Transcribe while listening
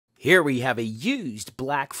Here we have a used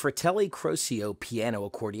black Fratelli Crosio piano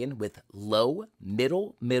accordion with low,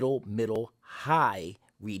 middle, high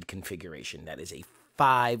reed configuration. That is a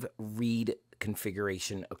 5-reed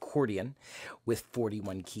configuration accordion with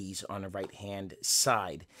 41 keys on the right-hand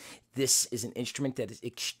side. This is an instrument that is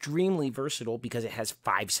extremely versatile because it has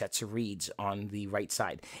 5 sets of reeds on the right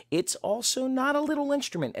side. It's also not a little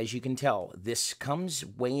instrument, as you can tell. This comes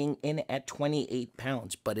weighing in at 28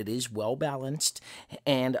 pounds, but it is well balanced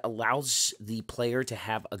and allows the player to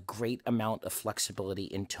have a great amount of flexibility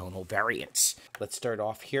in tonal variance. Let's start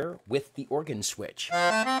off here with the organ switch.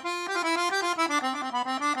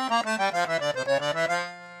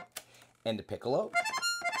 And the piccolo,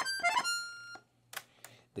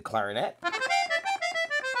 the clarinet,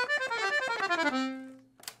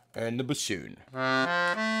 and the bassoon.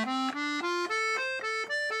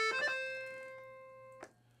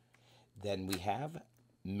 Then we have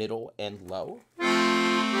middle and low.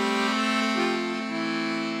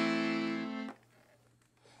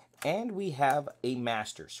 And we have a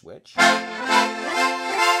master switch.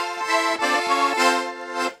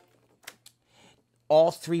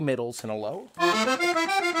 All 3 middles and a low.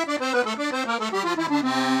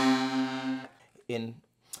 In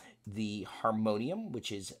the harmonium, which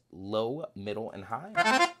is low, middle, and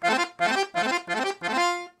high.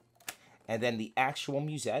 And then the actual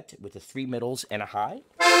musette with the 3 middles and a high.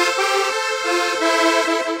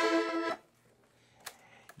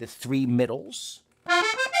 The 3 middles.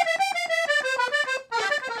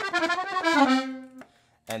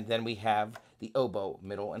 And then we have the oboe,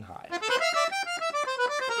 middle, and high.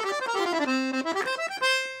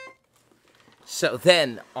 So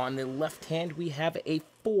then, on the left hand, we have a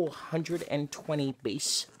full 120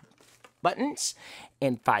 bass buttons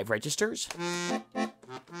and 5 registers.